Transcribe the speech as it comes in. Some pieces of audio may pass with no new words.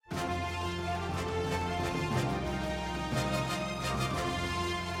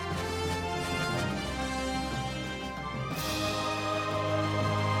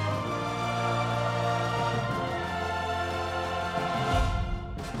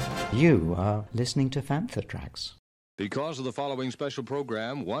You are listening to Fantha Tracks. Because of the following special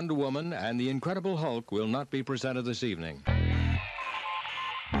program, Wonder Woman and the Incredible Hulk will not be presented this evening.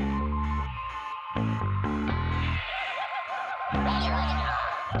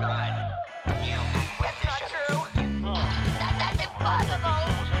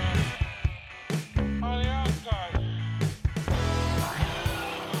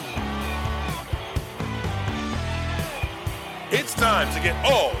 It's time to get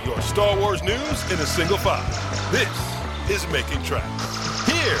all your Star Wars news in a single file. This is Making Tracks.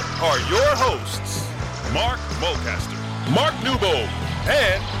 Here are your hosts, Mark Mulcaster, Mark Newbold,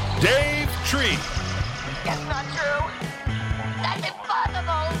 and Dave Tree. That's not true. That's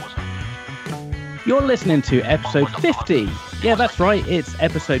impossible. You're listening to episode 50. Yeah, that's right. It's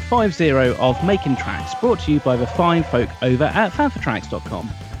episode 50 of Making Tracks, brought to you by the fine folk over at fanthatracks.com.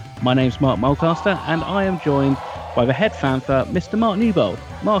 My name's Mark Mulcaster, and I am joined by the head fantha, Mr. Mark Newbold.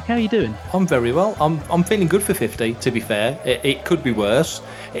 Mark, how are you doing? I'm very well. I'm feeling good for 50, to be fair. It could be worse.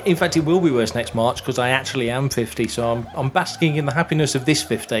 In fact, it will be worse next March because I actually am 50, so I'm basking in the happiness of this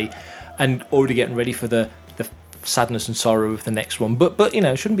 50 and already getting ready for the sadness and sorrow of the next one. But you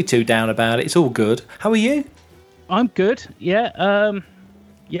know, shouldn't be too down about it. It's all good. How are you? I'm good, yeah.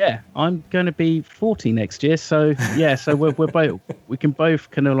 I'm going to be 40 next year, so yeah, so we're both, we can both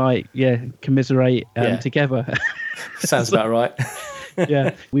kind of like, commiserate together. Sounds about right.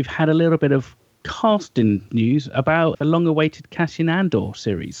 Yeah, we've had a little bit of casting news about the long-awaited Cassian Andor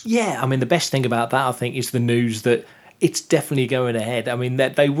series. Yeah, I mean, the best thing about that, I think, is the news that it's definitely going ahead. I mean,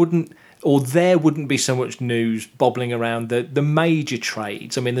 that they wouldn't, or there wouldn't be so much news bobbling around the major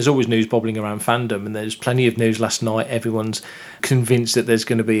trades. I mean, there's always news bobbling around fandom, and there's plenty of news last night. Everyone's convinced that there's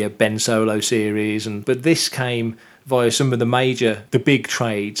going to be a Ben Solo series, but this came via some of the big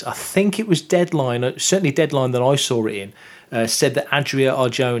trades. I think it was Deadline, certainly Deadline that I saw it in, said that Adria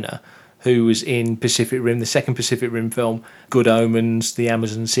Arjona, who was in Pacific Rim, the second Pacific Rim film, Good Omens, the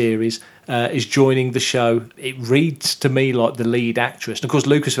Amazon series, is joining the show. It reads to me like the lead actress. And of course,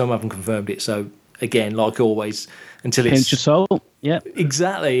 Lucasfilm haven't confirmed it, so again, like always, until it's... Pinch of salt, yeah.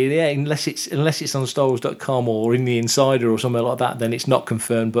 Exactly, yeah, unless it's on StarWars.com or in The Insider or somewhere like that, then it's not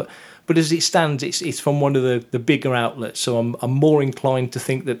confirmed. But as it stands, it's from one of the bigger outlets, so I'm more inclined to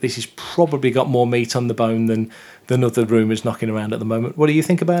think that this has probably got more meat on the bone than other rumours knocking around at the moment. What do you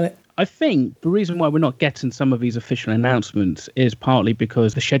think about it? I think the reason why we're not getting some of these official announcements is partly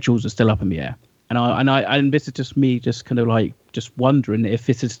because the schedules are still up in the air. And this is just me just kind of like just wondering if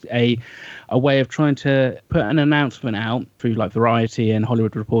this is a way of trying to put an announcement out through like Variety and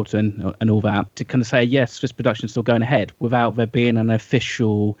Hollywood Reporter and all that to kind of say, yes, this production's still going ahead without there being an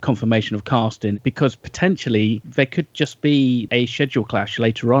official confirmation of casting, because potentially there could just be a schedule clash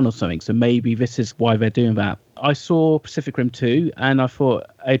later on or something. So maybe this is why they're doing that. I saw Pacific Rim 2 and I thought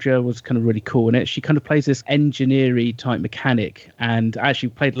Adria was kind of really cool in it. She kind of plays this engineer-y type mechanic and actually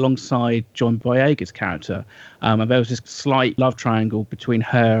played alongside John Boyega's character. And there was this slight love triangle between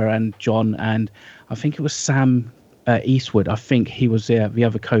her and John, and I think it was Sam Eastwood. I think he was the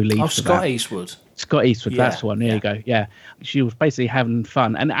other co-lead. Oh, Scott Eastwood. Scott Eastwood, yeah, that's the one. There you go. Yeah. She was basically having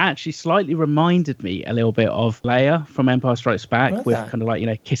fun and actually slightly reminded me a little bit of Leia from Empire Strikes Back with kind of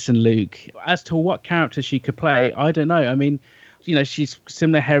like, kissing Luke. As to what character she could play, I don't know. I mean, she's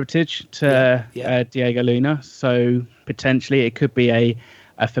similar heritage to Diego Luna, so potentially it could be a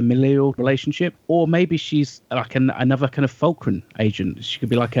familial relationship, or maybe she's like another kind of Fulcrum agent. She could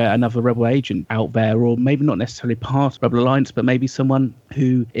be like another rebel agent out there, or maybe not necessarily past Rebel Alliance, but maybe someone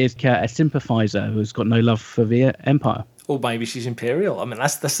who is a sympathizer who's got no love for the Empire. Or maybe she's Imperial. I mean,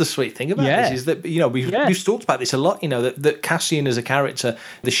 that's the sweet thing about this, is that, we've talked about this a lot, that Cassian as a character,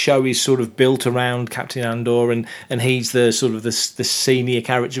 the show is sort of built around Captain Andor, and he's the sort of the senior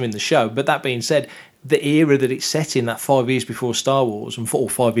character in the show. But that being said, the era that it's set in, that 5 years before Star Wars and 4 or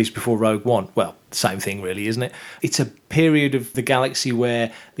 5 years before Rogue One, well, same thing really, isn't it? It's a period of the galaxy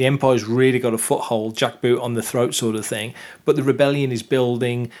where the Empire's really got a foothold, jackboot on the throat sort of thing, but the rebellion is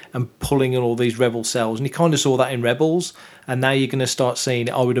building and pulling in all these rebel cells, and you kind of saw that in Rebels, and now you're going to start seeing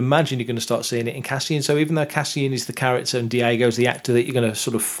it, I would imagine you're going to start seeing it in Cassian. So even though Cassian is the character and Diego's the actor that you're going to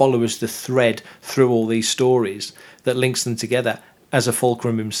sort of follow as the thread through all these stories that links them together, as a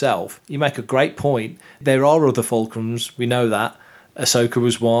Fulcrum himself, you make a great point. There are other Fulcrums, we know that. Ahsoka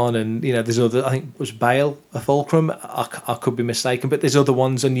was one, and there's other. I think was Bail a Fulcrum. I could be mistaken, but there's other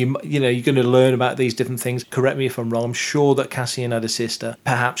ones, and you're going to learn about these different things. Correct me if I'm wrong. I'm sure that Cassian had a sister.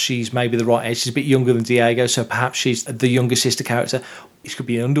 Perhaps she's maybe the right age. She's a bit younger than Diego, so perhaps she's the younger sister character. It could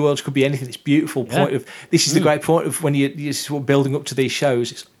be Underworld. It could be anything. It's beautiful point of. This is the great point of when you're sort of building up to these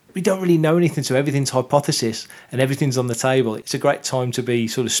shows. we don't really know anything, so everything's hypothesis and everything's on the table. It's a great time to be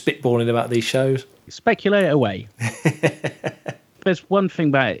sort of spitballing about these shows. Speculate away. There's one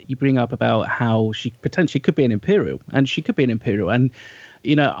thing that you bring up about how she potentially could be an Imperial, and she could be an Imperial. And,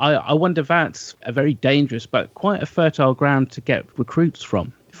 you know, I wonder if that's a very dangerous but quite a fertile ground to get recruits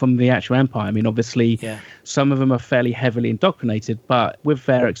from the actual Empire. I mean, obviously, some of them are fairly heavily indoctrinated, but with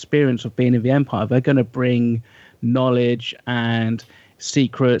their experience of being in the Empire, they're going to bring knowledge and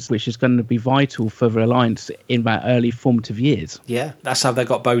secrets, which is going to be vital for the Alliance in that early formative years. Yeah, that's how they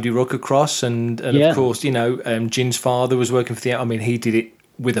got Bodhi Rook across, and of course, you know, Jin's father was working for I mean, he did it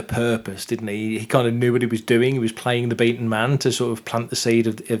with a purpose, didn't he? He kind of knew what he was doing. He was playing the beaten man to sort of plant the seed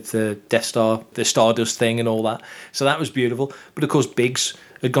of the Death Star, the Stardust thing and all that. So that was beautiful. But of course, Biggs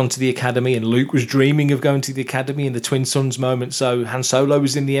had gone to the Academy, and Luke was dreaming of going to the Academy in the Twin Suns moment. So Han Solo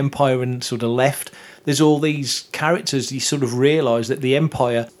was in the Empire and sort of left. There's all these characters, you sort of realise that the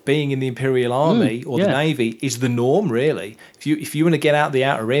Empire, being in the Imperial Army or the Navy, is the norm, really. If you want to get out the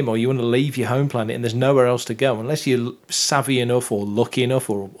Outer Rim, or you want to leave your home planet and there's nowhere else to go, unless you're savvy enough or lucky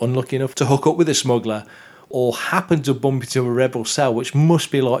enough or unlucky enough to hook up with a smuggler or happen to bump into a rebel cell, which must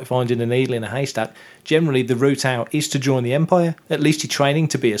be like finding a needle in a haystack, generally the route out is to join the Empire. At least you're training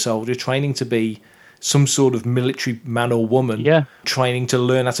to be a soldier, training to be some sort of military man or woman, training to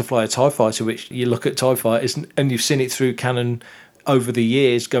learn how to fly a TIE fighter, which you look at TIE fighters and you've seen it through canon over the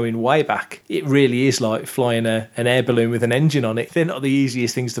years going way back. It really is like flying an air balloon with an engine on it. They're not the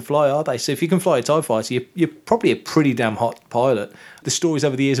easiest things to fly, are they? So if you can fly a TIE fighter, you're probably a pretty damn hot pilot. The stories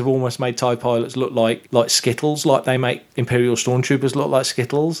over the years have almost made TIE pilots look like Skittles, like they make Imperial Stormtroopers look like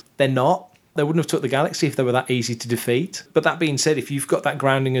Skittles. They're not. They wouldn't have took the Galaxy if they were that easy to defeat. But that being said, if you've got that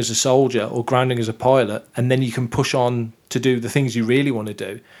grounding as a soldier or grounding as a pilot, and then you can push on to do the things you really want to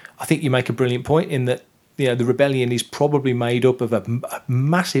do, I think you make a brilliant point in that, you know, the rebellion is probably made up of a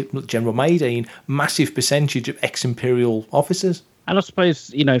massive, General Maydean, massive percentage of ex-Imperial officers. And I suppose,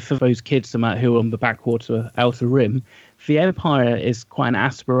 you know, for those kids who are on the backwater Outer Rim, the Empire is quite an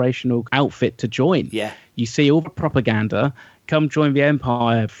aspirational outfit to join. Yeah. You see all the propaganda, come join the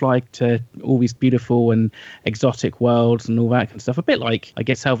Empire, fly to all these beautiful and exotic worlds and all that kind of stuff. A bit like, I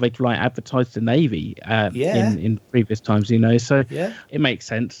guess, how they like advertised the Navy in previous times, you know. So it makes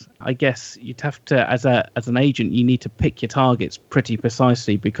sense. I guess you'd have to, as an agent, you need to pick your targets pretty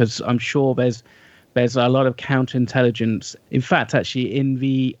precisely, because I'm sure there's a lot of counterintelligence. In fact, actually, in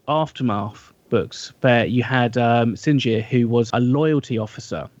the Aftermath books, there you had Sinjir, who was a loyalty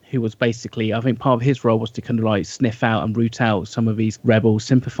officer, who was basically, I think part of his role was to kind of like sniff out and root out some of these rebel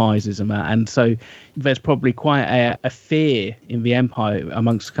sympathizers and that. And so there's probably quite a fear in the Empire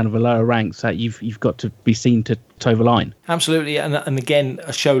amongst kind of the lower ranks that you've got to be seen to toe the line. Absolutely. And again,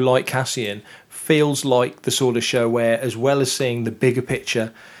 a show like Cassian feels like the sort of show where, as well as seeing the bigger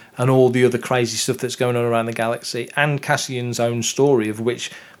picture and all the other crazy stuff that's going on around the galaxy, and Cassian's own story, of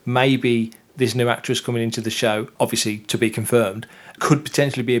which maybe this new actress coming into the show, obviously to be confirmed, could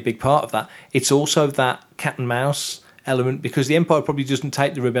potentially be a big part of that. It's also that cat and mouse element, because the Empire probably doesn't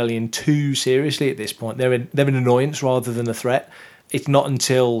take the rebellion too seriously at this point. They're an annoyance rather than a threat. It's not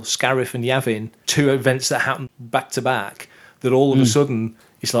until Scarif and Yavin, two events that happen back to back, that all of a sudden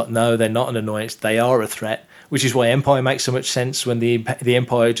it's like, no, they're not an annoyance, they are a threat. Which is why Empire makes so much sense when the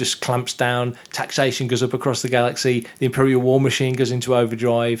Empire just clamps down, taxation goes up across the galaxy, the Imperial War Machine goes into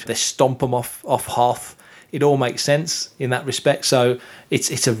overdrive, they stomp them off Hoth. It all makes sense in that respect. So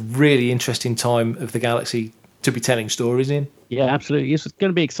it's a really interesting time of the galaxy to be telling stories in. Yeah, absolutely. It's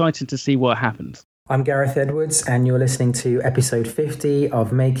going to be exciting to see what happens. I'm Gareth Edwards, and you're listening to episode 50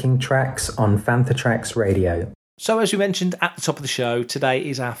 of Making Tracks on Fantha Tracks Radio. So as we mentioned at the top of the show, today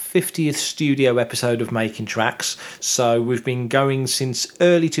is our 50th studio episode of Making Tracks. So we've been going since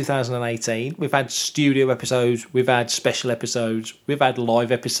early 2018. We've had studio episodes, we've had special episodes, we've had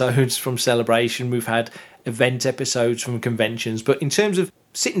live episodes from Celebration, we've had event episodes from conventions. But in terms of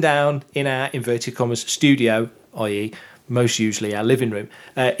sitting down in our inverted commas studio, i.e. most usually our living room,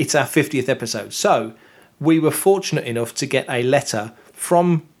 it's our 50th episode. So we were fortunate enough to get a letter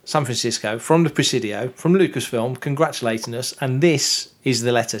from San Francisco, from the Presidio, from Lucasfilm, congratulating us, and this is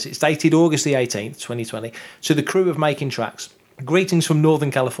the letter. It's dated August the 18th, 2020, to the crew of Making Tracks. Greetings from Northern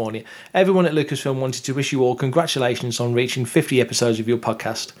California. Everyone at Lucasfilm wanted to wish you all congratulations on reaching 50 episodes of your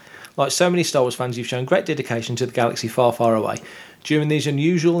podcast. Like so many Star Wars fans, you've shown great dedication to the galaxy far, far away. During these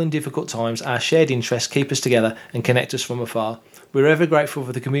unusual and difficult times, our shared interests keep us together and connect us from afar. We're ever grateful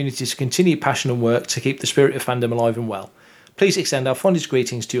for the community's continued passion and work to keep the spirit of fandom alive and well. Please extend our fondest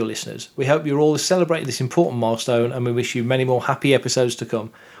greetings to your listeners. We hope you're all celebrating this important milestone, and we wish you many more happy episodes to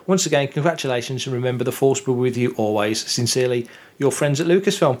come. Once again, congratulations, and remember the Force be with you always. Sincerely, your friends at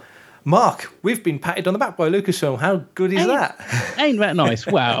Lucasfilm. Mark, we've been patted on the back by Lucasfilm. How good is that? Ain't that nice?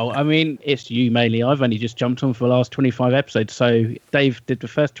 Well, I mean, it's you mainly. I've only just jumped on for the last 25 episodes. So Dave did the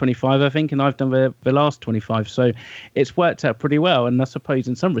first 25, I think, and I've done the last 25. So it's worked out pretty well. And I suppose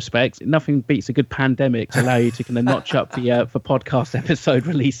in some respects, nothing beats a good pandemic to allow you to kind of notch up the for podcast episode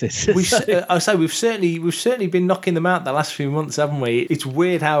releases. We've certainly been knocking them out the last few months, haven't we? It's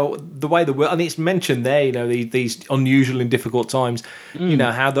weird how the way the world, and it's mentioned there, you know, these unusual and difficult times, you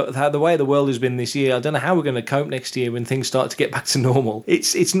know, how the way the world has been this year. I don't know how we're going to cope next year when things start to get back to normal.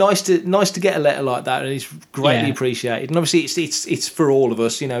 It's nice to get a letter like that, and it's greatly appreciated. And obviously it's for all of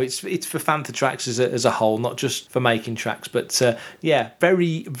us, you know, it's for Fantha Tracks as a whole, not just for Making Tracks. But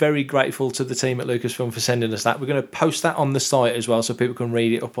very, very grateful to the team at Lucasfilm for sending us that. We're going to post that on the site as well so people can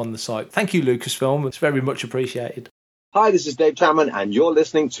read it up on the site. Thank you, Lucasfilm. It's very much appreciated. Hi, this is Dave Chapman, and you're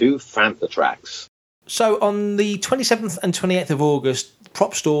listening to Fantha Tracks. So on the 27th and 28th of August,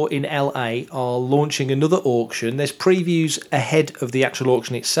 Prop Store in LA are launching another auction. There's previews ahead of the actual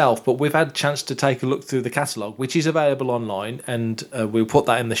auction itself, but we've had a chance to take a look through the catalogue, which is available online, and we'll put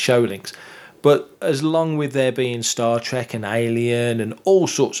that in the show links. But as long with there being Star Trek and Alien and all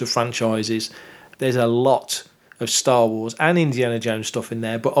sorts of franchises, there's a lot of Star Wars and Indiana Jones stuff in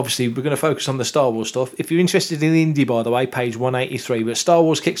there, but obviously we're going to focus on the Star Wars stuff. If you're interested in Indy, by the way, page 183, but Star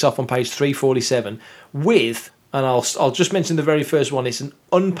Wars kicks off on page 347 with, and I'll just mention the very first one, it's an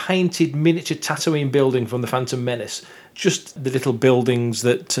unpainted miniature Tatooine building from the Phantom Menace. Just the little buildings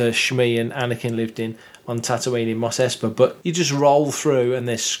that Shmi and Anakin lived in on Tatooine in Mos Espa, but you just roll through and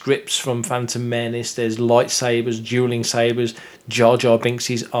there's scripts from Phantom Menace, there's lightsabers, dueling sabers, Jar Jar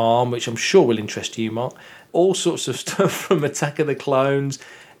Binks' arm, which I'm sure will interest you, Mark. All sorts of stuff from Attack of the Clones.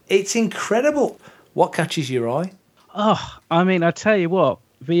 It's incredible. What catches your eye? Oh, I mean, I tell you what,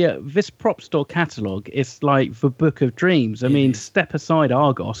 this Prop Store catalogue is like the Book of Dreams. I mean, step aside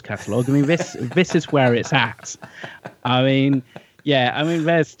Argos catalogue. I mean, this is where it's at. I mean,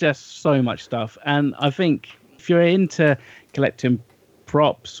 there's just so much stuff. And I think if you're into collecting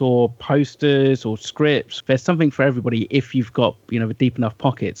props or posters or scripts, there's something for everybody if you've got, you know, deep enough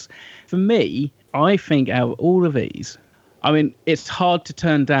pockets. For me, I think out of all of these, I mean, it's hard to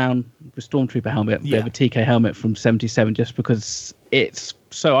turn down the Stormtrooper helmet, the TK helmet from 77, just because it's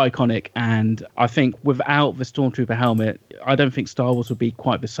so iconic. And I think without the Stormtrooper helmet, I don't think Star Wars would be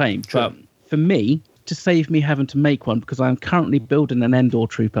quite the same. True. But for me, to save me having to make one, because I'm currently building an Endor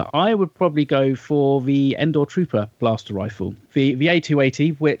Trooper, I would probably go for the Endor Trooper blaster rifle. The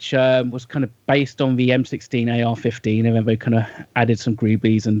A280, which was kind of based on the M16 AR-15, and then they kind of added some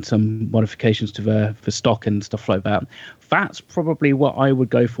greeblies and some modifications to the stock and stuff like that. That's probably what I would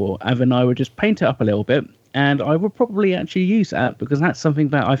go for. And then I would just paint it up a little bit, and I would probably actually use that, because that's something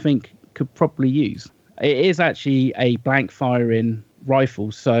that I think could probably use. It is actually a blank firing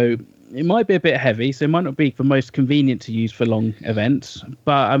rifle, so it might be a bit heavy, so it might not be the most convenient to use for long events.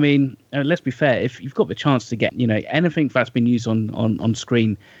 But I mean, let's be fair, if you've got the chance to get, you know, anything that's been used on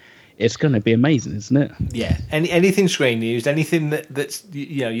screen, it's going to be amazing, isn't it? Yeah, anything screen used, anything that's,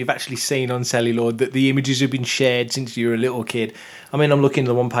 you know, you've actually seen on Celluloid, that the images have been shared since you were a little kid. I mean, I'm looking at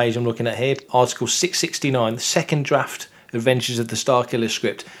the one page I'm looking at here, article 669, the second draft Adventures of the Starkiller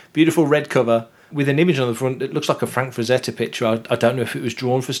script. Beautiful red cover with an image on the front. It looks like a Frank Frazetta picture. I don't know if it was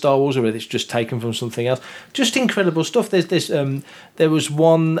drawn for Star Wars or whether it's just taken from something else. Just incredible stuff. There was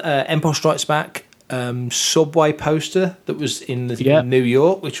one Empire Strikes Back subway poster that was in New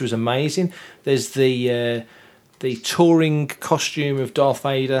York, which was amazing. There's the touring costume of Darth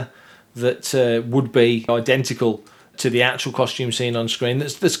Vader that would be identical to the actual costume seen on screen.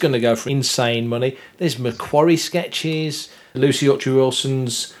 That's going to go for insane money. There's Macquarie sketches, Lucy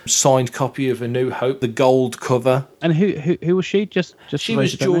Autry-Wilson's signed copy of A New Hope, the gold cover. And who was she? Just she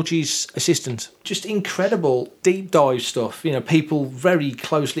was Georgie's assistant. Just incredible deep dive stuff. You know, people very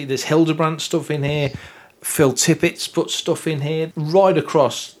closely. There's Hildebrandt stuff in here. Phil Tippett's put stuff in here. Right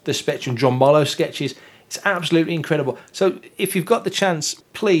across the spectrum, John Mollo sketches. It's absolutely incredible. So if you've got the chance,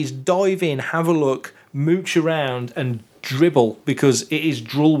 please dive in, have a look, mooch around and dribble, because it is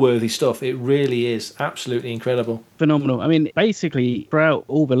drool-worthy stuff. It really is absolutely incredible. Phenomenal. I mean, basically, throughout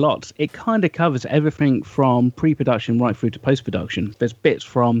all the lots, it kind of covers everything from pre-production right through to post-production. There's bits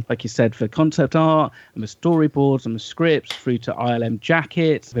from, like you said, for concept art and the storyboards and the scripts through to ILM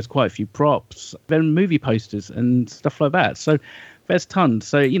jackets. There's quite a few props, then movie posters and stuff like that. So there's tons.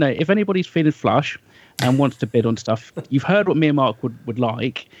 So, you know, if anybody's feeling flush, and wants to bid on stuff, you've heard what me and Mark would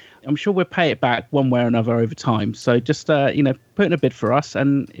like. I'm sure we'll pay it back one way or another over time. So just, put in a bid for us,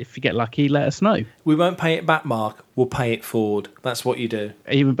 and if you get lucky, let us know. We won't pay it back, Mark. We'll pay it forward. That's what you do.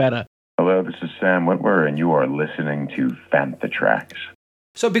 Even better. Hello, this is Sam Whitwer, and you are listening to Fantha Tracks.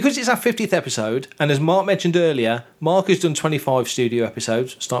 So because it's our 50th episode, and as Mark mentioned earlier, Mark has done 25 studio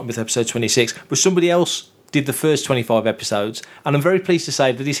episodes, starting with episode 26, but somebody else did the first 25 episodes, and I'm very pleased to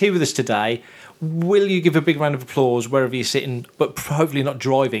say that he's here with us today. Will you give a big round of applause wherever you're sitting, but hopefully not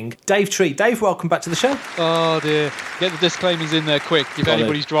driving? Dave Tree. Dave, welcome back to the show. Oh dear. Get the disclaimers in there quick. If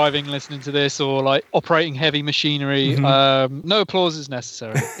anybody's driving, listening to this, or like operating heavy machinery, no applause is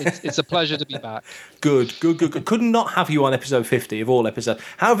necessary. It's a pleasure to be back. Good. Could not have you on episode 50 of all episodes.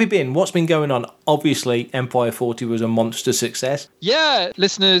 How have you been? What's been going on? Obviously, Empire 40 was a monster success. Yeah,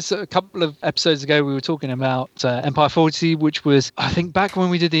 listeners, a couple of episodes ago, we were talking about Empire 40, which was, I think back when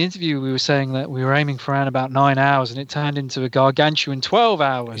we did the interview, we were saying that we were aiming for around about 9 hours, and it turned into a gargantuan 12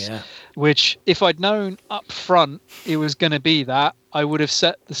 hours, which if I'd known up front it was going to be that, I would have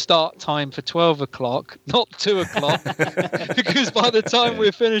set the start time for 12 o'clock, not 2 o'clock, because by the time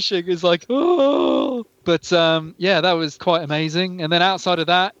we're finishing, it's like, oh. But that was quite amazing. And then outside of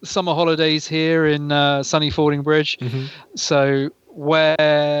that, summer holidays here in sunny Fordingbridge. So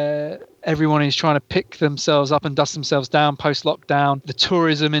where everyone is trying to pick themselves up and dust themselves down post-lockdown. The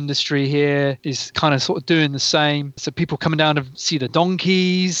tourism industry here is kind of sort of doing the same. So people coming down to see the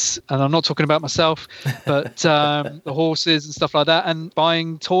donkeys, and I'm not talking about myself, but the horses and stuff like that, and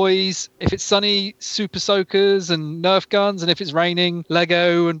buying toys. If it's sunny, Super Soakers and Nerf guns, and if it's raining,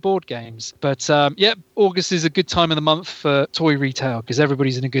 Lego and board games. But August is a good time of the month for toy retail because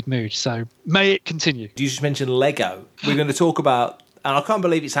everybody's in a good mood. So may it continue. You just mentioned Lego. We're going to talk about, and I can't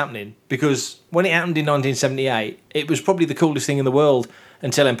believe it's happening, because when it happened in 1978, it was probably the coolest thing in the world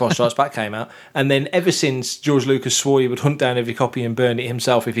until Empire Strikes Back came out. And then ever since, George Lucas swore he would hunt down every copy and burn it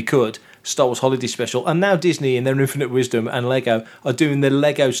himself if he could. Star Wars Holiday Special. And now Disney, in their infinite wisdom, and Lego are doing the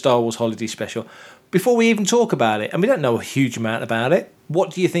Lego Star Wars Holiday Special. Before we even talk about it, and we don't know a huge amount about it,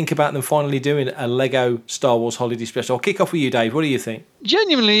 what do you think about them finally doing a Lego Star Wars Holiday Special? I'll kick off with you, Dave. What do you think?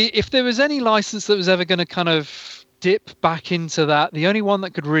 Genuinely, if there was any license that was ever going to kind of dip back into that, the only one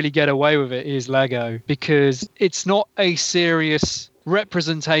that could really get away with it is Lego, because it's not a serious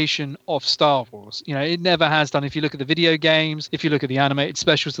representation of Star Wars. You know, it never has done. If you look at the video games, if you look at the animated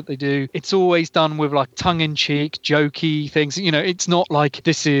specials that they do, it's always done with like tongue-in-cheek, jokey things. You know, it's not like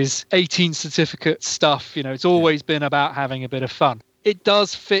this is 18 certificate stuff. You know, it's always been about having a bit of fun. It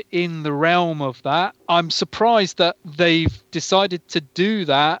does fit in the realm of that. I'm surprised that they've decided to do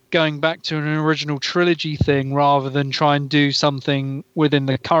that, going back to an original trilogy thing rather than try and do something within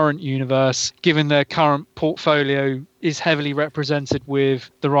the current universe, given their current portfolio is heavily represented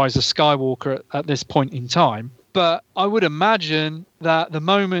with The Rise of Skywalker at this point in time. But I would imagine that the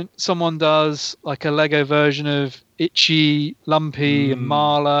moment someone does like a Lego version of Itchy, Lumpy and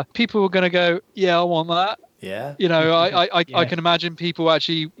Marla, people are going to go, yeah, I want that. Yeah. You know, I can imagine people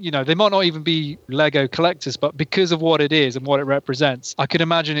actually, you know, they might not even be Lego collectors, but because of what it is and what it represents, I can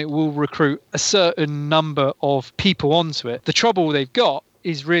imagine it will recruit a certain number of people onto it. The trouble they've got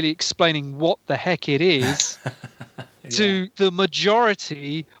is really explaining what the heck it is to the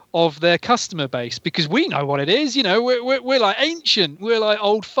majority of their customer base, because we know what it is. You know, we're like ancient, we're like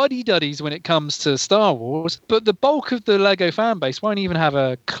old fuddy-duddies when it comes to Star Wars, but the bulk of the Lego fan base won't even have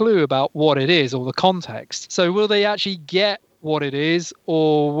a clue about what it is or the context. So will they actually get what it is,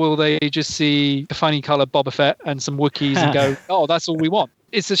 or will they just see a funny coloured Boba Fett and some Wookiees and go, oh, that's all we want?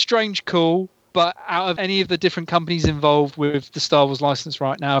 It's a strange call. But out of any of the different companies involved with the Star Wars license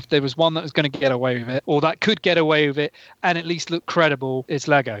right now, if there was one that was going to get away with it, or that could get away with it and at least look credible, it's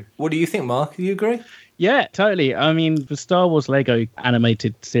Lego. What do you think, Mark? Do you agree? Yeah, totally. I mean, the Star Wars Lego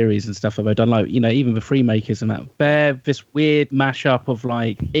animated series and stuff I've done, like, you know, even the Freemakers and that, they're this weird mashup of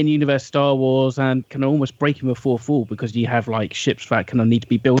like in-universe Star Wars and kind of almost breaking the fourth wall, because you have like ships that kind of need to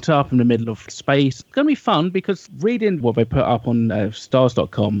be built up in the middle of space. It's going to be fun, because reading what they put up on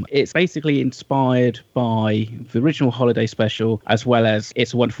stars.com, it's basically inspired by the original holiday special, as well as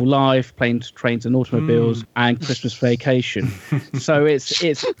It's a Wonderful Life, Planes, Trains and Automobiles, and Christmas Vacation. So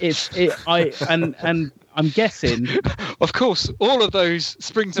I'm guessing, of course, all of those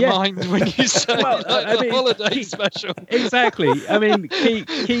spring to mind when you say the holiday special. Exactly. I mean,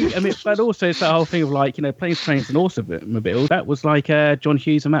 but also it's that whole thing of like, you know, Planes, Trains and Automobiles. That was like John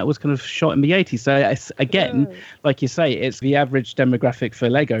Hughes, and that was kind of shot in the 80s. So it's, again, like you say, it's the average demographic for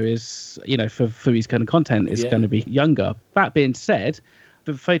Lego is, you know, for these kind of content is going to be younger. That being said,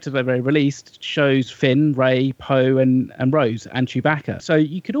 the photo that they released shows Finn, Rey, Poe, and Rose, and Chewbacca. So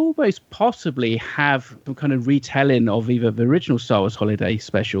you could almost possibly have some kind of retelling of either the original Star Wars Holiday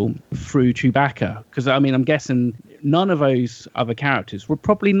Special through Chewbacca. Because, I mean, I'm guessing none of those other characters would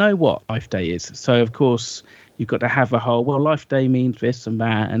probably know what Life Day is. So, of course, you've got to have a whole, well, Life Day means this and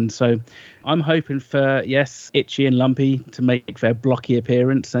that. And so I'm hoping for, yes, Itchy and Lumpy to make their blocky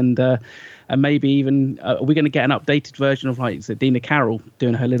appearance, and maybe even we're going to get an updated version of, like, Dina Carroll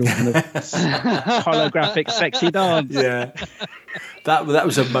doing her little kind of holographic sexy dance. Yeah. That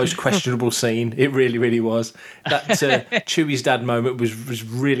was a most questionable scene. It really, really was. That Chewie's dad moment was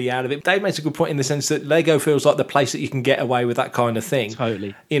really out of it. Dave makes a good point in the sense that Lego feels like the place that you can get away with that kind of thing.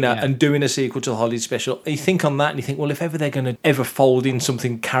 Totally. And doing a sequel to the Holiday Special. You think on that and you think, well, if ever they're going to ever fold in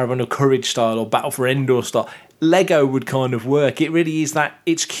something Caravan of Courage style or Battle for Endor style, Lego would kind of work. It really is that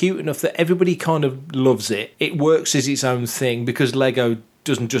it's cute enough that everybody kind of loves it. It works as its own thing because Lego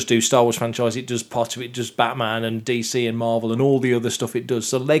doesn't just do Star Wars franchise, it does part of it, does Batman and DC and Marvel and all the other stuff it does.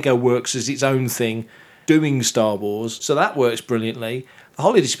 So Lego works as its own thing doing Star Wars. So that works brilliantly. The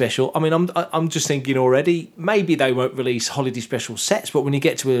Holiday Special, I mean, I'm just thinking already, maybe they won't release Holiday Special sets, but when you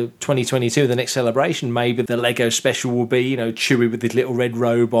get to 2022, the next celebration, maybe the Lego Special will be, Chewie with his little red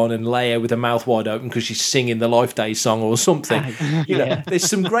robe on and Leia with her mouth wide open because she's singing the Life Day song or something. There's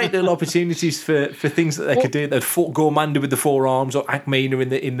some great little opportunities for things that they could do. They'd fought Gormander with the 4 arms or Akmina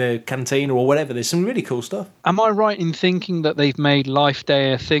in the cantina or whatever. There's some really cool stuff. Am I right in thinking that they've made Life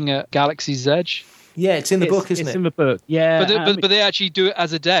Day a thing at Galaxy's Edge? Yeah, it's in the book, isn't it? It's in the book, yeah. But they actually do it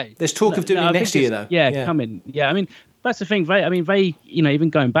as a day. There's talk of doing it next year, though. Yeah, coming. Yeah, I mean, that's the thing. They even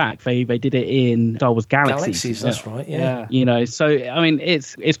going back, they did it in Star Wars Galaxies. That's right, yeah. So, I mean,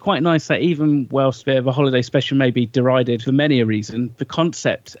 it's quite nice that even whilst the Holiday Special may be derided for many a reason, the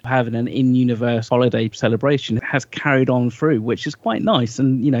concept of having an in-universe holiday celebration has carried on through, which is quite nice.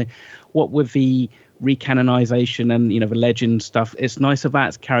 And, what with the recanonization and the legend stuff, it's nice that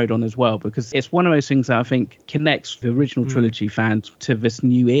that's carried on as well, because it's one of those things that I think connects the original trilogy fans to this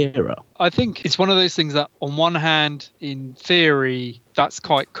new era. I think it's one of those things that on one hand, in theory, that's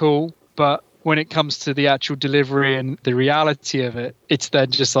quite cool, but when it comes to the actual delivery and the reality of it, it's then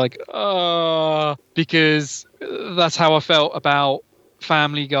just like, because that's how I felt about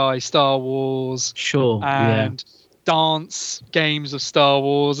Family Guy, Star Wars, and dance games of Star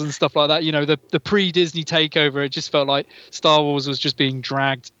Wars and stuff like that. The pre-Disney takeover, it just felt like Star Wars was just being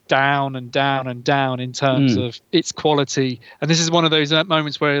dragged down and down and down in terms of its quality. And this is one of those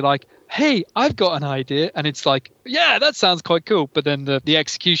moments where you're like, hey, I've got an idea, and it's like, yeah, that sounds quite cool, but then the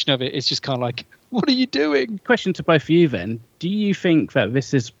execution of it is just kind of like, what are you doing? Question to both of you then. Do you think that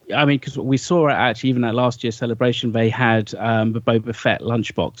this is, I mean, because we saw it actually even at last year's celebration, they had the Boba Fett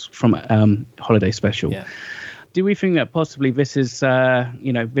lunchbox from Holiday Special. Yeah. Do we think that possibly this is,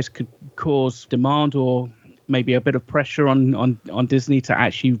 this could cause demand or maybe a bit of pressure on Disney to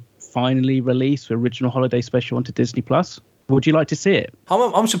actually finally release the original Holiday Special onto Disney Plus? Would you like to see it?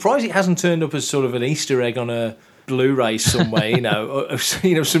 I'm surprised it hasn't turned up as sort of an Easter egg on a Blu-ray somewhere,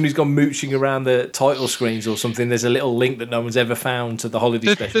 somebody's gone mooching around the title screens or something. There's a little link that no one's ever found to the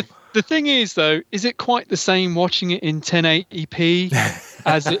Holiday Special. The thing is, though, is it quite the same watching it in 1080p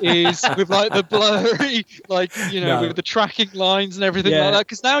as it is with like the blurry, with the tracking lines and everything like that?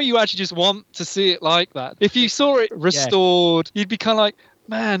 Because now you actually just want to see it like that. If you saw it restored, you'd be kind of like,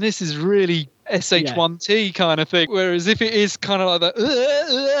 man, this is really SH1T kind of thing. Whereas if it is kind of like that,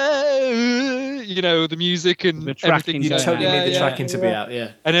 the music and the everything, you totally need the tracking to be out,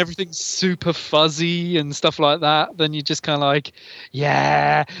 and everything's super fuzzy and stuff like that, then you just kind of like,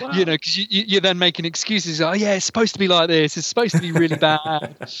 because you're then making excuses. Oh yeah, it's supposed to be like this. It's supposed to be really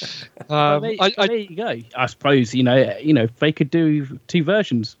bad. There you go. I suppose they could do 2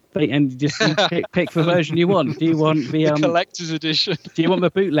 versions. And just pick the version you want. Do you want the collector's edition? Do you want the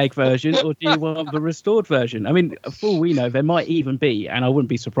bootleg version or do you want the restored version? I mean, for all we know, there might even be, and I wouldn't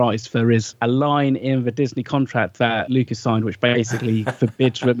be surprised if there is, a line in the Disney contract that Lucas signed which basically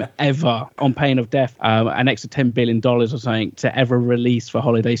forbids them ever, on pain of death, an extra $10 billion or something to ever release the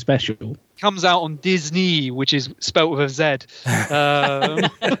Holiday Special. Comes out on Disney, which is spelt with a Z.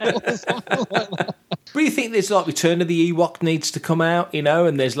 But you think there's like Return of the Ewok needs to come out,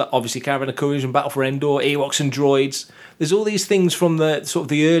 and there's like obviously Caravan of Courage and Battle for Endor, Ewoks and Droids. There's all these things from the sort of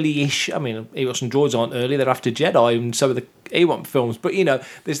the early-ish. I mean, Ewoks and Droids aren't early; they're after Jedi and so are the Ewok films. But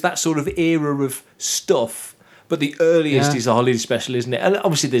there's that sort of era of stuff. But the earliest is a holiday special, isn't it? And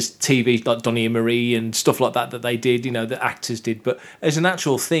obviously there's TV like Donnie and Marie and stuff like that they did, that actors did. But as an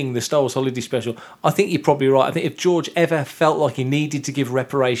actual thing, the Star Wars holiday special, I think you're probably right. I think if George ever felt like he needed to give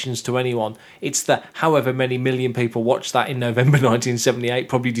reparations to anyone, it's that however many million people watched that in November 1978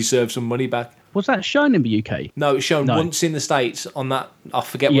 probably deserve some money back. Was that shown in the UK? No, it was shown once in the States on that, I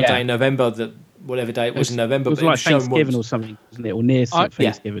forget what day in November, whatever day it was in November. It was like Thanksgiving or something, wasn't it? Or near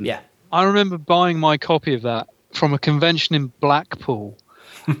Thanksgiving. Yeah. I remember buying my copy of that from a convention in Blackpool.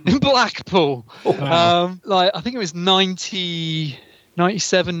 In Blackpool. Wow. I think it was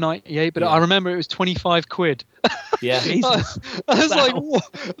 97, 98, but I remember it was 25 quid. Yeah. I was like,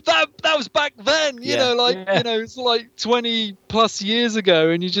 that was back then, it's like 20 plus years ago,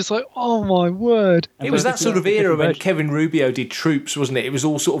 and you're just like, oh my word. It was that sort of era when Kevin Rubio did Troops, wasn't it? It was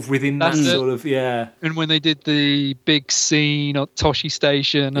all sort of within that sort of, And when they did the big scene at Toshi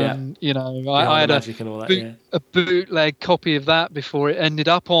Station, and, I had a bootleg copy of that before it ended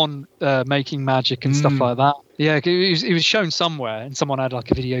up on Making Magic and stuff like that. Yeah, it was shown somewhere, and someone had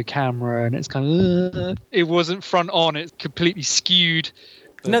like a video camera, and it's kind of it wasn't front on; it's completely skewed.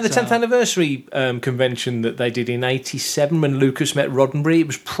 The 10th anniversary convention that they did in '87 when Lucas met Roddenberry, it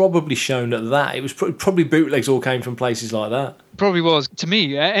was probably shown at that. It was probably bootlegs all came from places like that. Probably was. To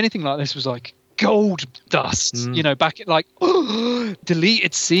me, anything like this was like gold dust. Back at like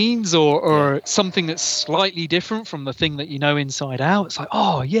deleted scenes or something that's slightly different from the thing that inside out. It's like,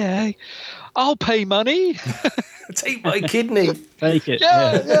 oh yeah. I'll pay money. Take my kidney. Take it.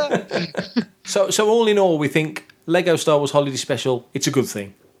 Yeah. So all in all, we think Lego Star Wars Holiday Special, it's a good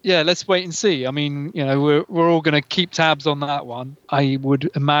thing. Yeah, let's wait and see. I mean, we're all going to keep tabs on that one. I would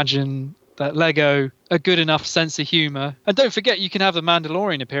imagine that Lego, a good enough sense of humour. And don't forget, you can have the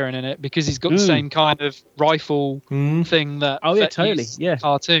Mandalorian appearing in it because he's got the same kind of rifle thing that totally. Yeah.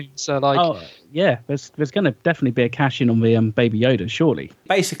 Cartoon. So there's going to definitely be a cash in on the Baby Yoda, surely.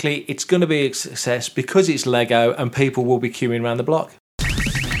 Basically, it's going to be a success because it's Lego and people will be queuing around the block.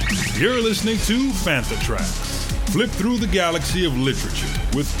 You're listening to Fantha Tracks. Flip through the galaxy of literature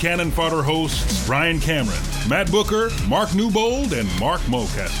with Cannon Fodder hosts Brian Cameron, Matt Booker, Mark Newbold, and Mark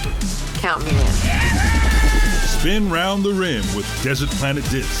Mulcaster. Count me in. Spin round the rim with Desert Planet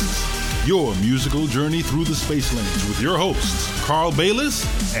Discs. Your musical journey through the space lanes with your hosts, Carl Bayless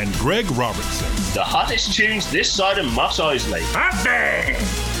and Greg Robertson. The hottest tunes this side of Mos Eisley. Happy!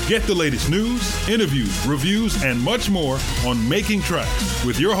 Get the latest news, interviews, reviews, and much more on Making Tracks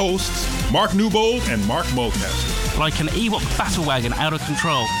with your hosts, Mark Newbold and Mark Mulcaster. Like an Ewok battle wagon out of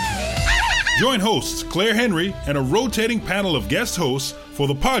control. Join hosts Claire Henry and a rotating panel of guest hosts for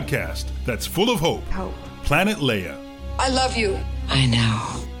the podcast that's full of hope. Planet Leia. I love you. I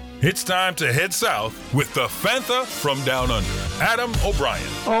know. It's time to head south with the Fantha from Down Under, Adam O'Brien.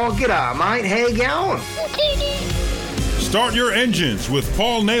 Oh, g'day, mate. How you going? Start your engines with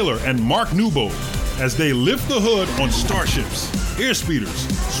Paul Naylor and Mark Newbold as they lift the hood on starships, airspeeders,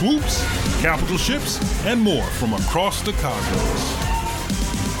 swoops, capital ships, and more from across the cosmos.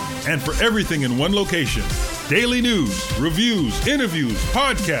 And for everything in one location, daily news, reviews, interviews,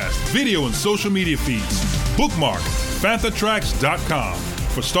 podcasts, video, and social media feeds. Bookmark FanthaTracks.com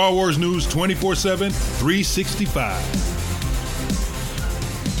for Star Wars news 24/7, 365.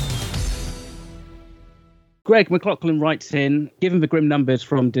 Greg McLaughlin writes in, given the grim numbers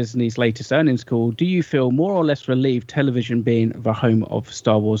from Disney's latest earnings call, do you feel more or less relieved television being the home of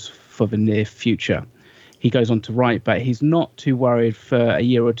Star Wars for the near future? He goes on to write, but he's not too worried for a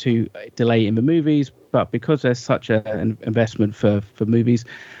year or two delay in the movies, but because there's such an investment for movies,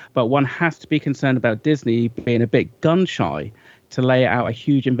 but one has to be concerned about Disney being a bit gun shy to lay out a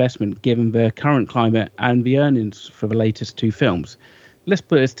huge investment given the current climate and the earnings for the latest two films. Let's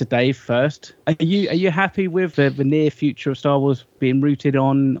put this to Dave first. Are you happy with the near future of Star Wars being rooted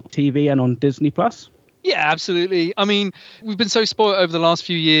on TV and on Disney Plus? Yeah, absolutely. I mean, we've been so spoiled over the last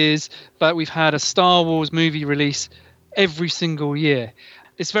few years that we've had a Star Wars movie release every single year.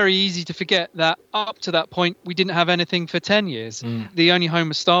 It's very easy to forget that up to that point, we didn't have anything for 10 years. The only home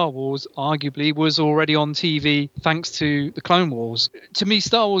of Star Wars, arguably, was already on TV thanks to the Clone Wars. To me,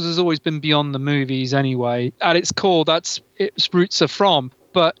 Star Wars has always been beyond the movies anyway. At its core, that's its roots are from.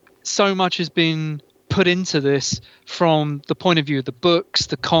 But so much has been put into this from the point of view of the books,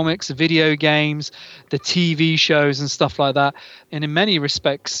 the comics, the video games, the TV shows and stuff like that. And in many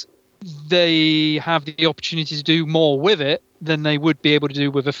respects, they have the opportunity to do more with it than they would be able to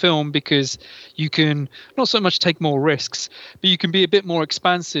do with a film, because you can not so much take more risks, but you can be a bit more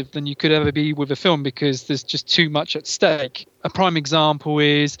expansive than you could ever be with a film, because there's just too much at stake. A prime example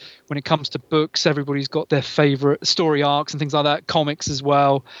is when it comes to books, everybody's got their favorite story arcs and things like that, comics as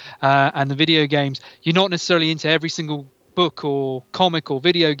well, and the video games. You're not necessarily into every single book or comic or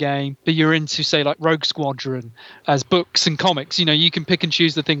video game, but you're into, say, like Rogue Squadron as books and comics. You can pick and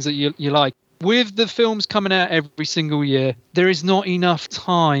choose the things that you like. With the films coming out every single year, there is not enough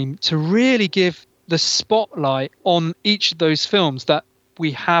time to really give the spotlight on each of those films that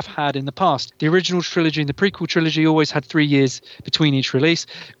we have had in the past. The original trilogy and the prequel trilogy always had 3 years between each release,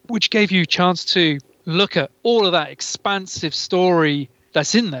 which gave you a chance to look at all of that expansive story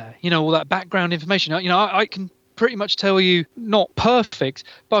that's in there, all that background information. I can pretty much tell you, not perfect,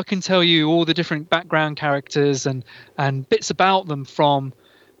 but I can tell you all the different background characters and bits about them from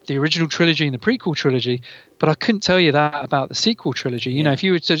the original trilogy and the prequel trilogy, but I couldn't tell you that about the sequel trilogy. If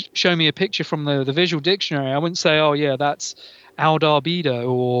you were to show me a picture from the visual dictionary, I wouldn't say, oh yeah, that's Aldar Bida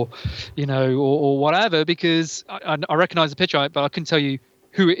or whatever, because I recognize the picture, but I couldn't tell you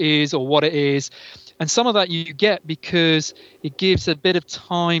who it is or what it is. And some of that you get because it gives a bit of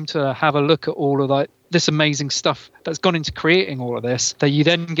time to have a look at all of that, this amazing stuff that's gone into creating all of this, that you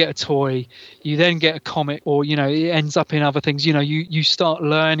then get a toy, you then get a comic, or it ends up in other things. You start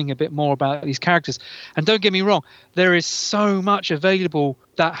learning a bit more about these characters. And don't get me wrong, there is so much available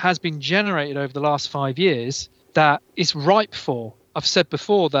that has been generated over the last 5 years that is ripe for. I've said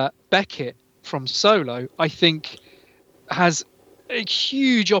before that Beckett from Solo, I think, has a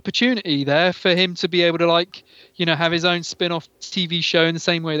huge opportunity there for him to be able to have his own spin-off TV show in the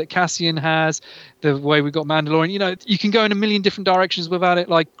same way that Cassian has, the way we got Mandalorian. You can go in a million different directions without it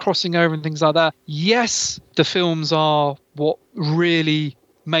crossing over and things like that. Yes, the films are what really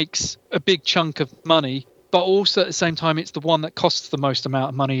makes a big chunk of money, but also at the same time, it's the one that costs the most amount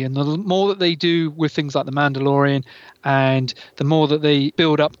of money. And the more that they do with things like The Mandalorian, and the more that they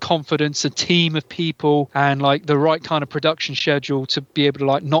build up confidence, a team of people, and the right kind of production schedule to be able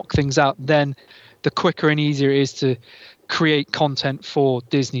to knock things out, then the quicker and easier it is to create content for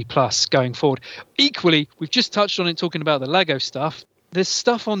Disney Plus going forward. Equally, we've just touched on it talking about the Lego stuff. There's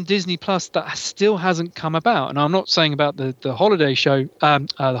stuff on Disney Plus that still hasn't come about, and I'm not saying about the holiday show, the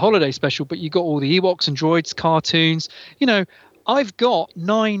holiday special, but you got all the Ewoks and Droids cartoons. I've got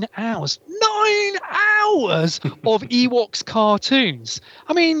 9 hours of Ewoks cartoons.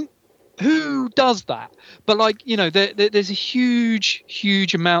 I mean, who does that? But there's a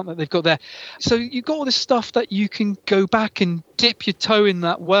huge amount that they've got there. So you've got all this stuff that you can go back and dip your toe in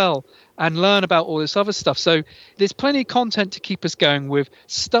that well and learn about all this other stuff. So there's plenty of content to keep us going with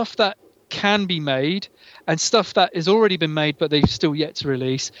stuff that can be made and stuff that has already been made, but they've still yet to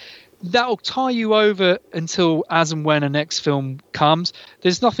release. That'll tie you over until as and when a next film comes.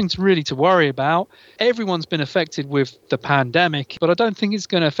 There's nothing really to worry about. Everyone's been affected with the pandemic, but I don't think it's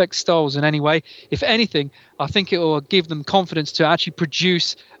going to affect Star Wars in any way. If anything, I think it will give them confidence to actually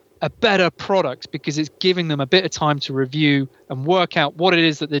produce a better product, because it's giving them a bit of time to review and work out what it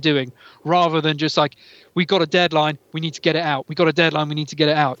is that they're doing, rather than just we got a deadline, we need to get it out. We got a deadline, we need to get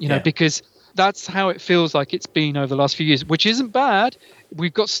it out, because that's how it feels like it's been over the last few years, which isn't bad.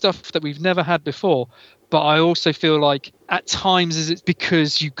 We've got stuff that we've never had before, but I also feel like at times it's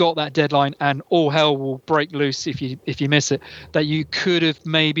because you got that deadline and all hell will break loose if you miss it, that you could have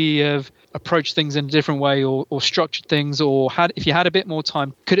maybe approached things in a different way, or structured things, or if you had a bit more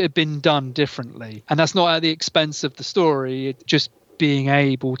time, could it have been done differently. And that's not at the expense of the story. It's just being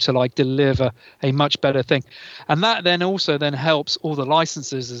able to deliver a much better thing. And that then also helps all the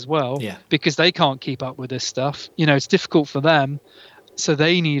licenses as well, because they can't keep up with this stuff. It's difficult for them. So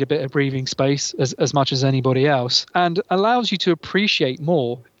they need a bit of breathing space as much as anybody else, and allows you to appreciate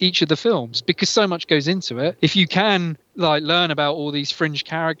more each of the films, because so much goes into it. If you can learn about all these fringe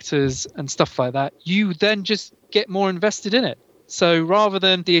characters and stuff like that, you then just get more invested in it. So rather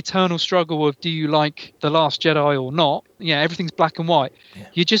than the eternal struggle of do you like The Last Jedi or not, everything's black and white.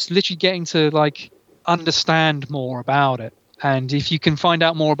 You're just literally getting to understand more about it. And if you can find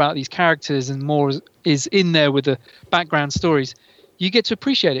out more about these characters and more is in there with the background stories, you get to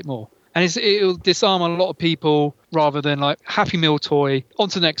appreciate it more. And it'll disarm a lot of people, rather than Happy Meal toy, on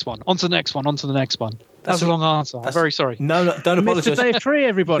to the next one, on to the next one, on to the next one. That's a long answer. I'm very sorry. No, don't apologise. Mr. Dave Tree,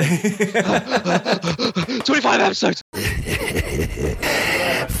 everybody. 25 episodes.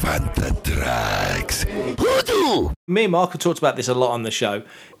 Fantatrax. Me and Mark have talked about this a lot on the show.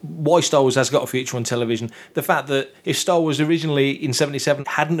 Why Star Wars has got a future on television. The fact that if Star Wars originally in 77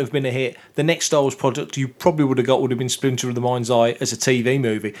 hadn't have been a hit, the next Star Wars product you probably would have been Splinter of the Mind's Eye as a TV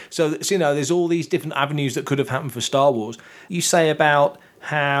movie. So there's all these different avenues that could have happened for Star Wars. You say about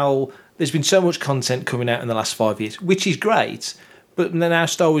how there's been so much content coming out in the last 5 years, which is great. But now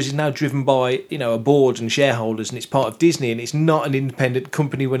Star Wars is now driven by, a board and shareholders, and it's part of Disney, and it's not an independent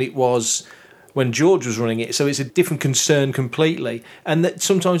company when George was running it. So it's a different concern completely. And that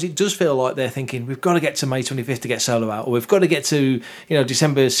sometimes it does feel like they're thinking, we've got to get to May 25th to get Solo out, or we've got to get to,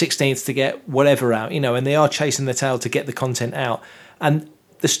 December 16th to get whatever out, and they are chasing their tail to get the content out. And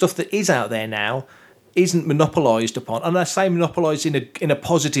the stuff that is out there now isn't monopolised upon. And I say monopolised in a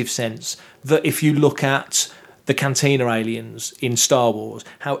positive sense, that if you look at the Cantina aliens in Star Wars,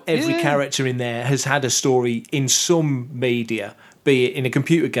 how every character in there has had a story in some media, be it in a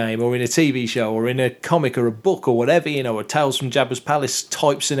computer game or in a TV show or in a comic or a book or whatever, a Tales from Jabba's Palace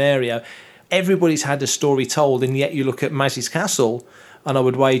type scenario. Everybody's had a story told, and yet you look at Maz's Castle, and I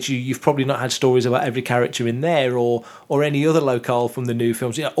would wager you've probably not had stories about every character in there or any other locale from the new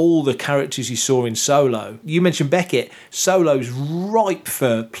films. All the characters you saw in Solo. You mentioned Beckett. Solo's ripe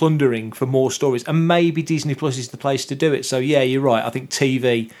for plundering for more stories, and maybe Disney Plus is the place to do it. So yeah, you're right. I think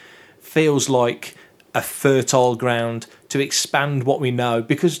TV feels like a fertile ground to expand what we know,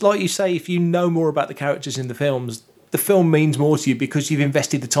 because like you say, if you know more about the characters in the films, the film means more to you because you've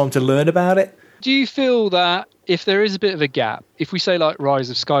invested the time to learn about it. Do you feel that if there is a bit of a gap, if we say like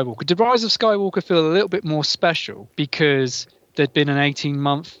Rise of Skywalker, did Rise of Skywalker feel a little bit more special because there'd been an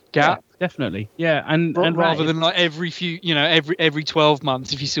 18-month gap? Yeah, definitely. Yeah, and rather than like every 12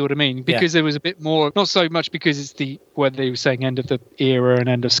 months, if you see what I mean, because there was a bit more, not so much because it's where they were saying end of the era and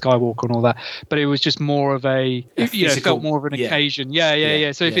end of Skywalker and all that, but it was just more of it felt more of an occasion.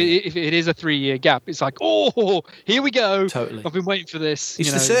 Yeah. So if it is a 3-year gap, it's like, oh, here we go. Totally. I've been waiting for this.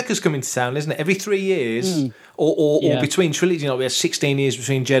 It's the circus coming to town, isn't it? Every 3 years, or between trilogies, we had 16 years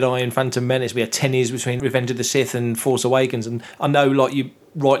between Jedi and Phantom Menace. We had 10 years between Revenge of the Sith and Force Awakens. And I know, like you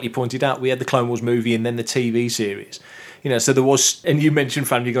rightly pointed out, we had the Clone Wars movie and then the TV series. So there was, and you mentioned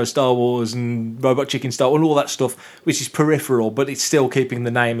Family Guy Star Wars and Robot Chicken Star Wars and all that stuff, which is peripheral, but it's still keeping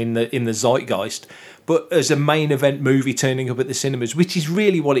the name in the zeitgeist. But as a main event movie turning up at the cinemas, which is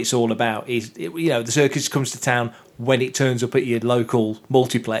really what it's all about, the circus comes to town when it turns up at your local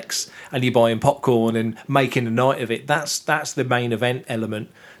multiplex and you're buying popcorn and making a night of it. That's the main event element,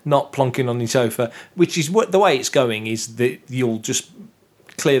 not plonking on your sofa, which is what the way it's going is that you'll just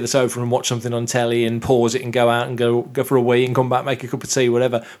clear the sofa and watch something on telly and pause it and go out and go for a wee and come back, make a cup of tea,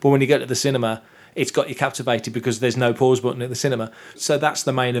 whatever. But when you go to the cinema, it's got you captivated because there's no pause button at the cinema. So that's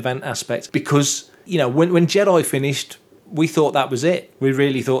the main event aspect. Because, when Jedi finished, we thought that was it. We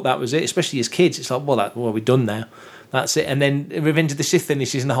really thought that was it, especially as kids. It's like, we're done now. That's it. And then Revenge of the Sith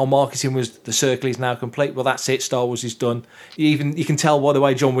finishes and the whole marketing was the circle is now complete. Well, that's it. Star Wars is done. You can tell by the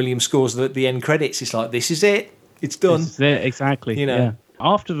way John Williams scores the end credits. It's like, this is it. It's done. This is it, exactly. Yeah.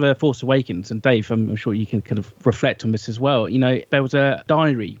 After The Force Awakens, and Dave, I'm sure you can kind of reflect on this as well, there was a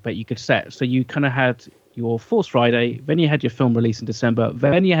diary that you could set. So you kind of had your Force Friday, then you had your film release in December,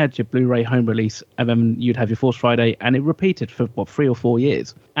 then you had your Blu-ray home release, and then you'd have your Force Friday, and it repeated for, 3 or 4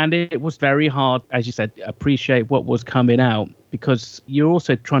 years. And it was very hard, as you said, appreciate what was coming out, because you're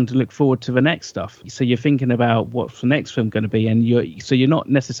also trying to look forward to the next stuff. So you're thinking about what's the next film going to be, and you're not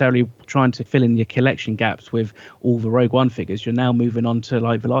necessarily trying to fill in your collection gaps with all the Rogue One figures. You're now moving on to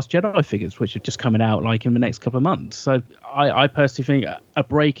like the Last Jedi figures, which are just coming out like in the next couple of months. So I personally think a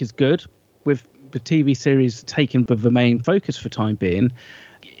break is good. With the TV series taking the main focus for time being,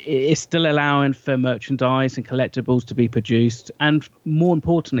 it's still allowing for merchandise and collectibles to be produced, and more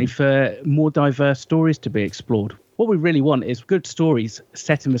importantly, for more diverse stories to be explored. What we really want is good stories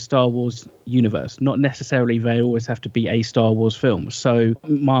set in the Star Wars universe, not necessarily they always have to be a Star Wars film. So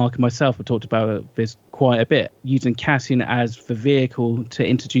Mark and myself have talked about this quite a bit, using Cassian as the vehicle to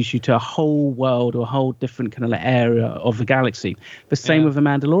introduce you to a whole world or a whole different kind of area of the galaxy. The same with The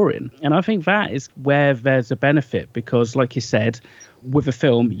Mandalorian. And I think that is where there's a benefit, because like you said, with a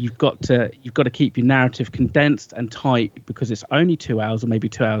film, you've got to keep your narrative condensed and tight, because it's only 2 hours or maybe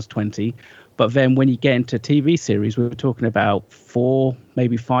 2 hours 20. But then when you get into TV series, we're talking about 4,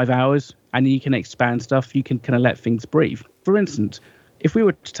 maybe 5 hours, and you can expand stuff. You can kind of let things breathe. For instance, if we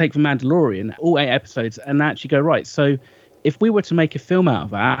were to take The Mandalorian, all 8 episodes, and actually go, right, so if we were to make a film out of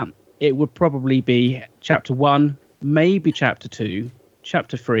that, it would probably be chapter 1, maybe chapter 2,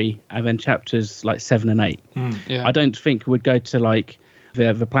 chapter 3 and then chapters like 7 and 8. Yeah. I don't think we'd go to like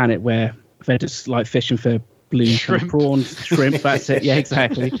the planet where they're just like fishing for blue Shrimp. prawns, shrimp. That's it. Yeah,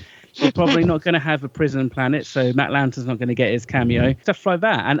 exactly. You're probably not going to have a prison planet, so Matt Lanter's not going to get his cameo, stuff like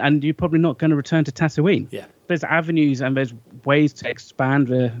that. And you're probably not going to return to Tatooine. Yeah. There's avenues and there's ways to expand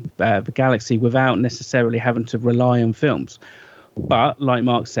the galaxy without necessarily having to rely on films. But like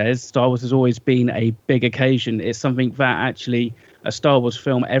Mark says, Star Wars has always been a big occasion. It's something that actually a Star Wars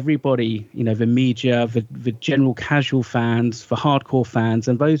film, everybody, the media, the general casual fans, the hardcore fans,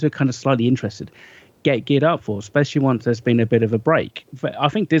 and those who are kind of slightly interested, get geared up for, especially once there's been a bit of a break. But I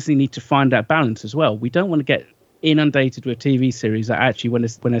think Disney need to find that balance as well. We don't want to get inundated with TV series that actually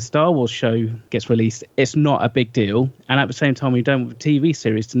when a Star Wars show gets released, it's not a big deal. And at the same time, we don't want TV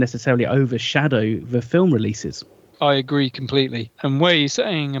series to necessarily overshadow the film releases. I agree completely. And where you're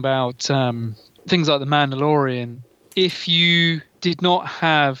saying about things like The Mandalorian, if you did not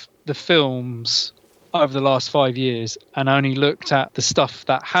have the films over the last 5 years and only looked at the stuff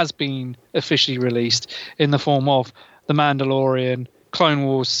that has been officially released in the form of The Mandalorian, Clone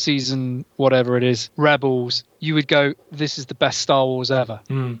Wars season, whatever it is, Rebels, you would go, this is the best Star Wars ever.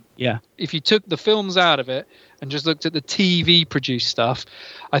 Yeah. If you took the films out of it and just looked at the TV produced stuff,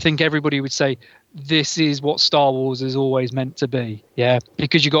 I think everybody would say, this is what Star Wars is always meant to be. Yeah.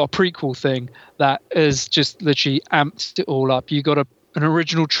 Because you got a prequel thing that has just literally amped it all up. You got an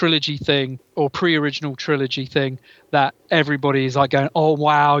original trilogy thing or pre-original trilogy thing that everybody is like going, oh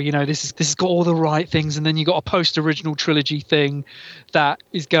wow, this has got all the right things. And then you got a post-original trilogy thing that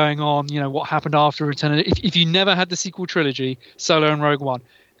is going on, what happened after Return. If you never had the sequel trilogy, Solo and Rogue One,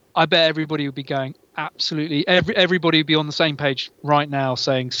 I bet everybody would be going, absolutely, everybody would be on the same page right now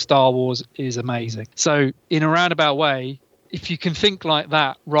saying Star Wars is amazing. So in a roundabout way, if you can think like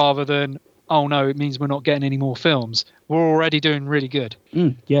that rather than, oh no, it means we're not getting any more films, we're already doing really good.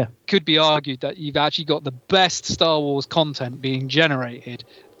 Yeah. Could be argued that you've actually got the best Star Wars content being generated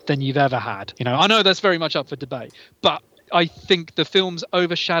than you've ever had. I know that's very much up for debate, but I think the films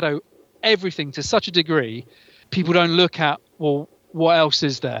overshadow everything to such a degree, people don't look at, well, what else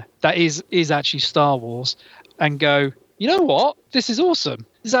is there that is actually Star Wars and go, you know what? This is awesome.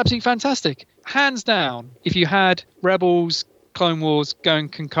 This is absolutely fantastic. Hands down, if you had Rebels, Clone Wars going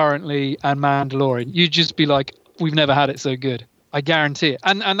concurrently and Mandalorian, you'd just be like, we've never had it so good. I guarantee it.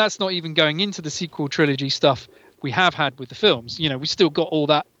 And that's not even going into the sequel trilogy stuff we have had with the films. We still got all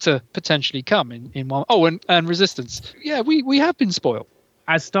that to potentially come in one. Oh, and Resistance. Yeah, we have been spoiled.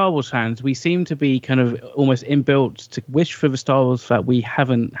 As Star Wars fans, we seem to be kind of almost inbuilt to wish for the Star Wars that we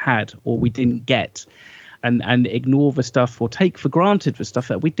haven't had or we didn't get, and ignore the stuff or take for granted the stuff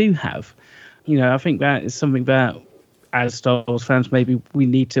that we do have. I think that is something that, as Star Wars fans, maybe we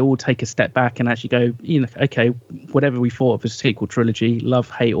need to all take a step back and actually go, okay, whatever we thought of the sequel trilogy, love,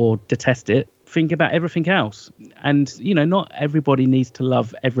 hate, or detest it, think about everything else. And, not everybody needs to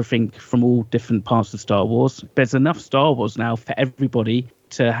love everything from all different parts of Star Wars. There's enough Star Wars now for everybody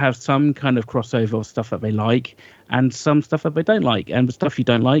to have some kind of crossover of stuff that they like and some stuff that they don't like. And the stuff you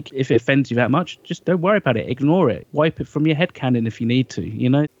don't like, if it offends you that much, just don't worry about it. Ignore it. Wipe it from your headcanon if you need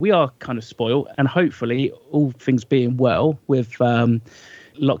to. We are kind of spoiled, and hopefully, all things being well, with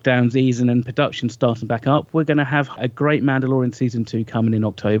lockdowns easing and production starting back up, we're going to have a great Mandalorian Season 2 coming in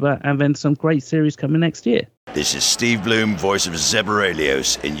October, and then some great series coming next year. This is Steve Bloom, voice of Zeb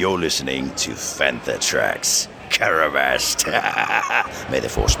Orrelios, and you're listening to Fantha Tracks. Caravast. May the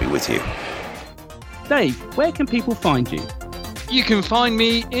force be with you. Dave, where can people find you? You can find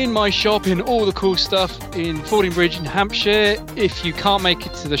me in my shop in all the cool stuff in Fordingbridge in Hampshire. If you can't make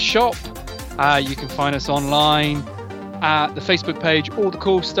it to the shop, you can find us online at the Facebook page, All the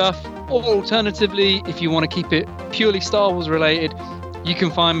Cool Stuff. Or alternatively, if you want to keep it purely Star Wars related, you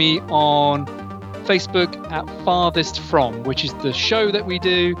can find me on Facebook at Farthest From, which is the show that we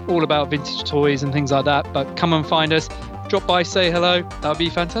do all about vintage toys and things like that. But come and find us, drop by, say hello. That would be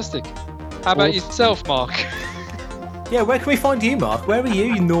fantastic. How about yourself, Mark? Yeah, where can we find you, Mark? Where are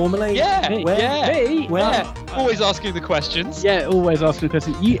you normally? Where? Always asking the questions. Yeah, always asking the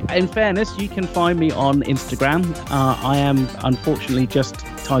questions. In fairness, you can find me on Instagram. I am unfortunately just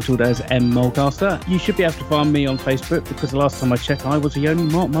titled as M Mulcaster. You should be able to find me on Facebook, because the last time I checked, I was the only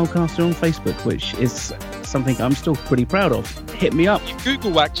Mark Mulcaster on Facebook, which is something I'm still pretty proud of. Hit me up. You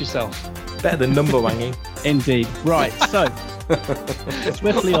Google whacked yourself. Better than number wanging. Indeed. Right, so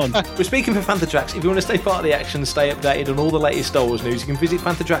Swiftly on. We're speaking for Fantha Tracks. If you want to stay part of the action, stay updated on all the latest Star Wars news, you can visit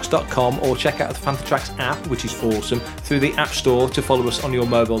fanthatracks.com or check out the Fantha Tracks app, which is awesome, through the App Store to follow us on your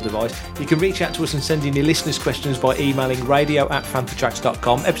mobile device. You can reach out to us and send in your listeners' questions by emailing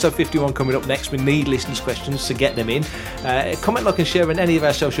radio@fanthatracks.com. Episode 51 coming up next. We need listeners' questions to get them in. Comment, like and share on any of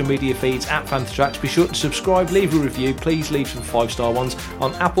our social media feeds at Fantha Tracks. Be sure to subscribe, leave a review. Please leave some 5-star ones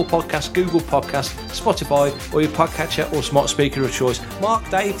on Apple Podcasts, Google Podcasts, Spotify, or your podcatcher or smart speaker of choice. Mark,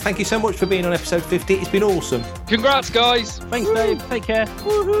 Dave, thank you so much for being on episode 50. It's been awesome. Congrats, guys. Thanks, Dave. Take care.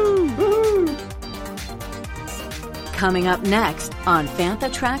 Woohoo. Woohoo. Coming up next on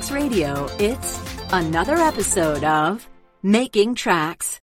Fantha Tracks Radio, it's another episode of Making Tracks.